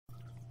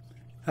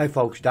Hi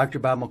folks, Dr.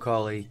 Bob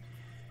McCauley,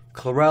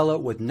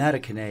 Chlorella with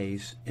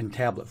Nattokinase in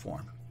tablet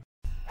form.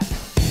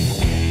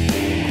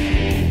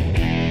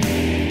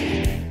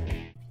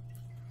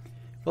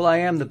 Well, I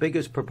am the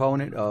biggest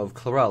proponent of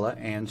Chlorella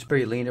and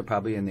Spirulina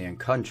probably in the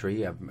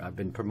country. I've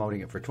been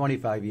promoting it for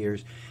 25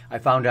 years. I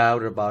found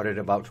out about it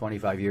about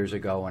 25 years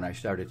ago when I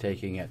started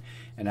taking it,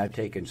 and I've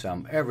taken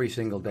some every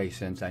single day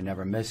since. I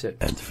never miss it.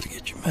 And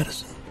forget your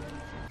medicine.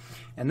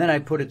 And then I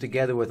put it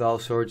together with all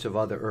sorts of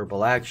other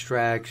herbal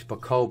extracts,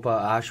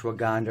 bacopa,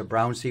 ashwagandha,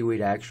 brown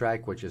seaweed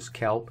extract, which is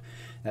kelp.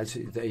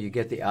 You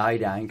get the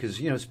iodine, because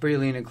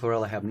Spirulina and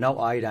Chlorella have no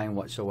iodine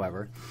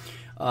whatsoever.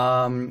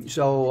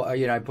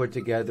 I put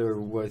together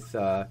with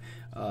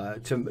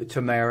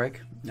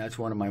turmeric. That's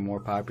one of my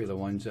more popular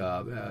ones.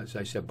 As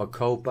I said,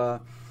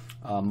 bacopa,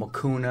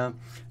 mucuna.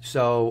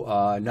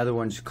 Another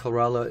one's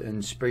Chlorella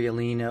and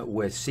Spirulina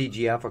with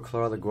CGF, or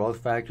Chlorella growth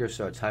factor,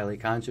 so it's highly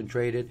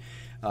concentrated.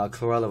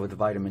 Chlorella with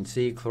vitamin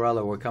C.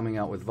 Chlorella, we're coming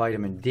out with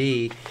vitamin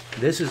D.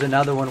 This is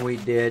another one we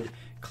did,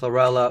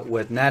 Chlorella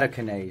with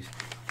Nattokinase.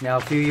 Now,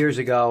 a few years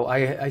ago,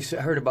 I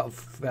heard about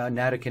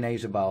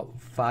Nattokinase about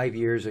 5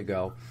 years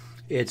ago.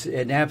 It's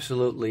an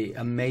absolutely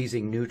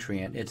amazing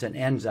nutrient. It's an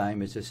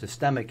enzyme. It's a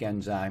systemic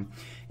enzyme,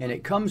 and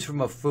it comes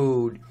from a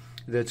food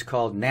that's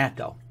called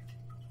natto.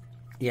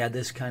 Yeah,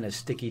 this kind of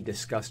sticky,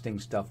 disgusting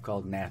stuff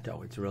called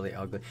natto. It's really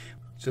ugly.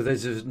 So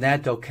this is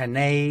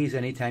Nattokinase.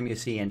 Anytime you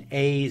see an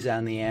A's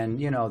on the end,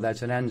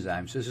 that's an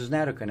enzyme. So this is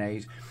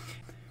Nattokinase.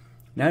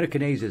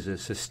 Nattokinase is a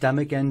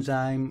systemic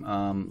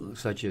enzyme,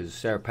 such as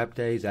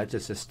serrapeptase. That's a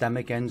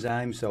systemic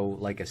enzyme, so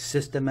like a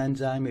system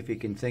enzyme, if you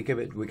can think of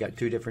it. We got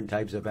two different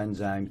types of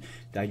enzymes: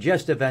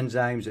 digestive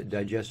enzymes that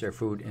digest our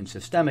food, and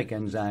systemic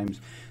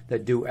enzymes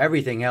that do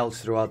everything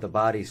else throughout the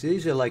body. So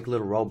these are like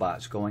little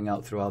robots going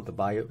out throughout the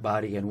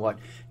body, and what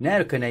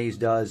Nattokinase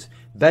does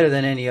better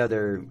than any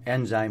other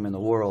enzyme in the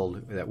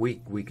world that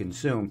we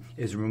consume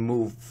is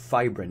remove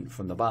fibrin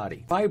from the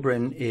body.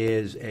 Fibrin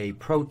is a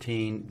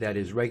protein that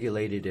is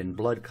regulated in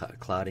blood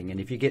clotting, and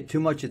if you get too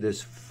much of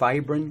this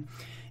fibrin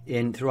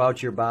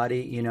throughout your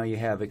body, you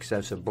have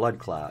excessive blood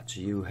clots,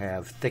 you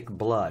have thick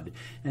blood,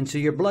 and so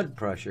your blood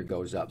pressure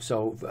goes up.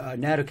 So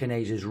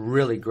Nattokinase is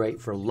really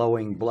great for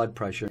lowering blood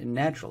pressure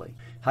naturally.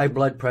 High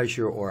blood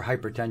pressure or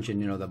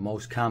hypertension, the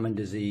most common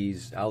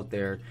disease out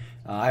there.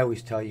 I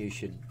always tell you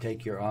should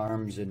take your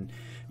arms and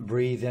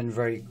breathe in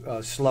very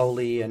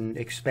slowly and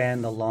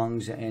expand the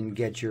lungs and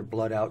get your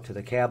blood out to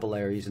the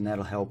capillaries, and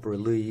that'll help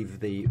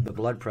relieve the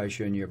blood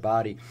pressure in your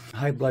body.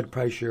 High blood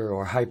pressure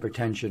or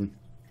hypertension,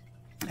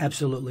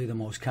 absolutely the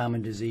most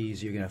common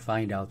disease you're going to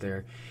find out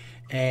there.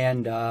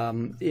 And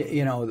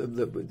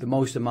the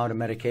most amount of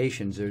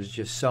medications, there's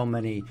just so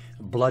many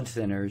blood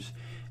thinners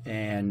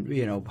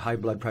and high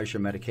blood pressure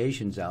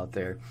medications out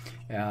there,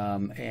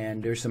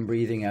 and there's some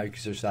breathing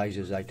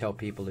exercises I tell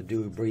people to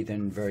do. Breathe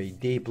in very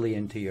deeply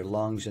into your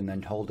lungs and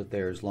then hold it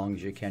there as long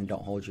as you can.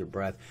 Don't hold your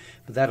breath,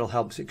 but that'll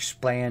help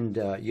expand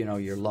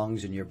your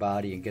lungs and your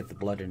body and get the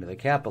blood into the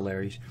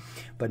capillaries.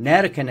 But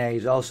Nattokinase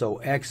is also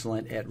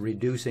excellent at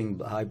reducing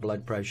high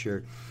blood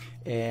pressure,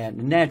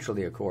 and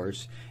naturally, of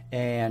course,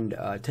 and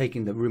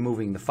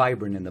removing the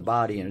fibrin in the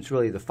body, and it's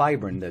really the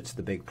fibrin that's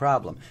the big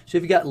problem. So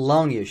if you've got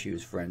lung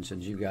issues, for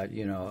instance, you've got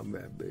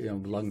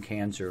lung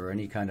cancer or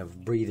any kind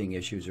of breathing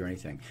issues or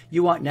anything,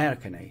 you want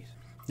Nattokinase.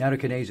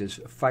 Nattokinase is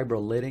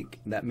fibrinolytic.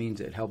 That means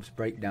it helps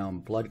break down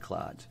blood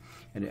clots,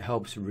 and it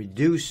helps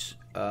reduce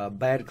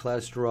bad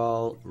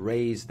cholesterol,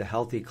 raise the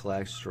healthy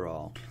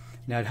cholesterol.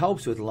 Now, it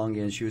helps with lung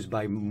issues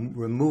by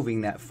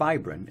removing that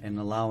fibrin and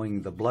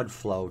allowing the blood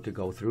flow to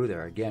go through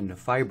there. Again, the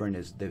fibrin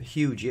is the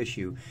huge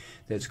issue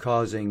that's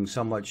causing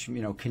so much,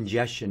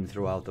 congestion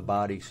throughout the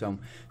body, so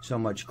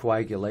much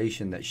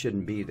coagulation that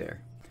shouldn't be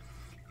there.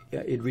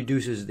 It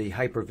reduces the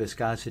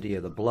hyperviscosity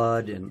of the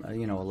blood and,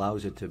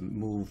 allows it to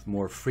move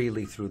more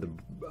freely through the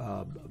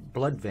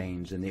blood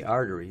veins and the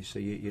arteries, so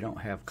you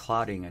don't have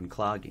clotting and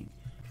clogging.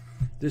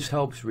 This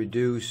helps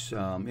reduce,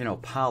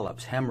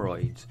 polyps,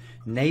 hemorrhoids,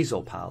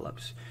 nasal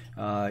polyps,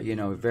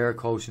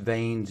 varicose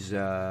veins,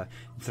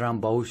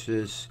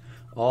 thrombosis,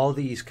 all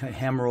these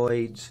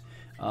hemorrhoids,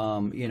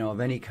 of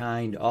any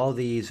kind. All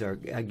these are,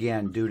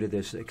 again, due to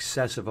this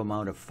excessive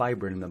amount of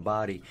fibrin in the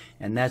body,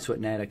 and that's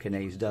what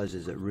Nattokinase does,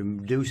 is it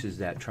reduces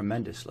that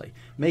tremendously,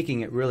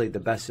 making it really the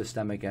best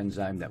systemic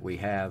enzyme that we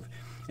have,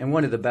 and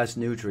one of the best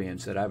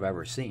nutrients that I've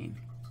ever seen.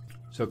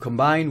 So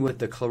combined with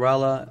the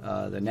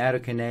Chlorella, the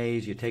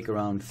Nattokinase, you take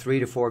around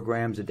 3 to 4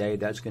 grams a day.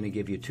 That's going to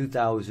give you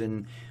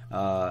 2,000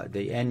 the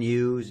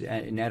NUs,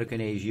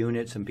 Nattokinase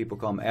units. Some people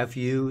call them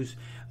FUs.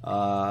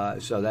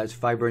 So that's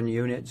fibrin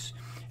units.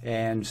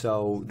 And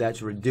so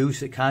that's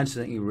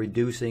constantly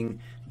reducing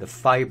the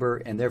fiber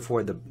and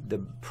therefore the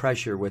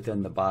pressure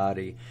within the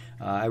body.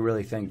 I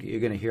really think you're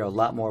going to hear a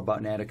lot more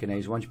about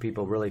nattokinase once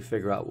people really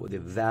figure out the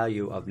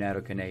value of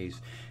nattokinase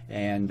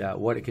and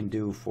what it can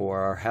do for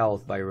our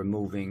health by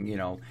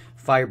removing,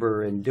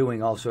 fiber and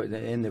doing also,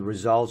 and the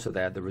results of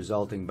that, the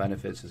resulting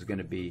benefits is going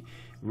to be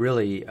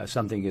really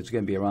something that's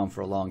going to be around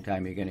for a long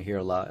time. You're going to hear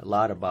a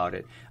lot about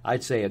it.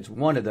 I'd say it's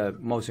one of the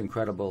most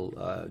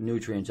incredible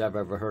nutrients I've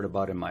ever heard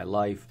about in my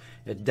life.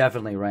 It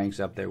definitely ranks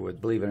up there with,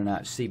 believe it or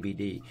not,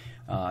 CBD.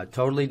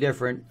 Totally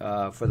different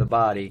for the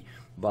body,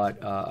 but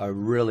a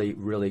really,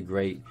 really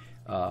great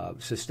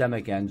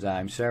systemic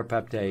enzyme.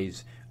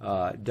 Serrapeptase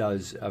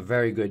does a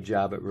very good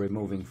job at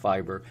removing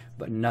fiber,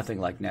 but nothing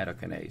like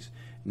nattokinase.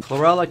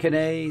 Chlorella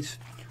kinase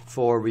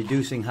for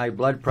reducing high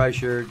blood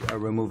pressure,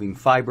 removing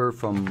fiber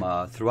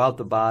from throughout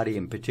the body,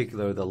 in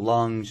particular the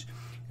lungs,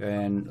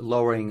 and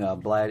lowering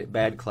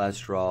bad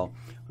cholesterol.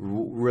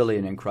 Really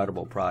an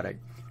incredible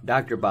product.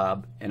 Dr.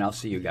 Bob, and I'll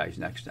see you guys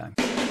next time.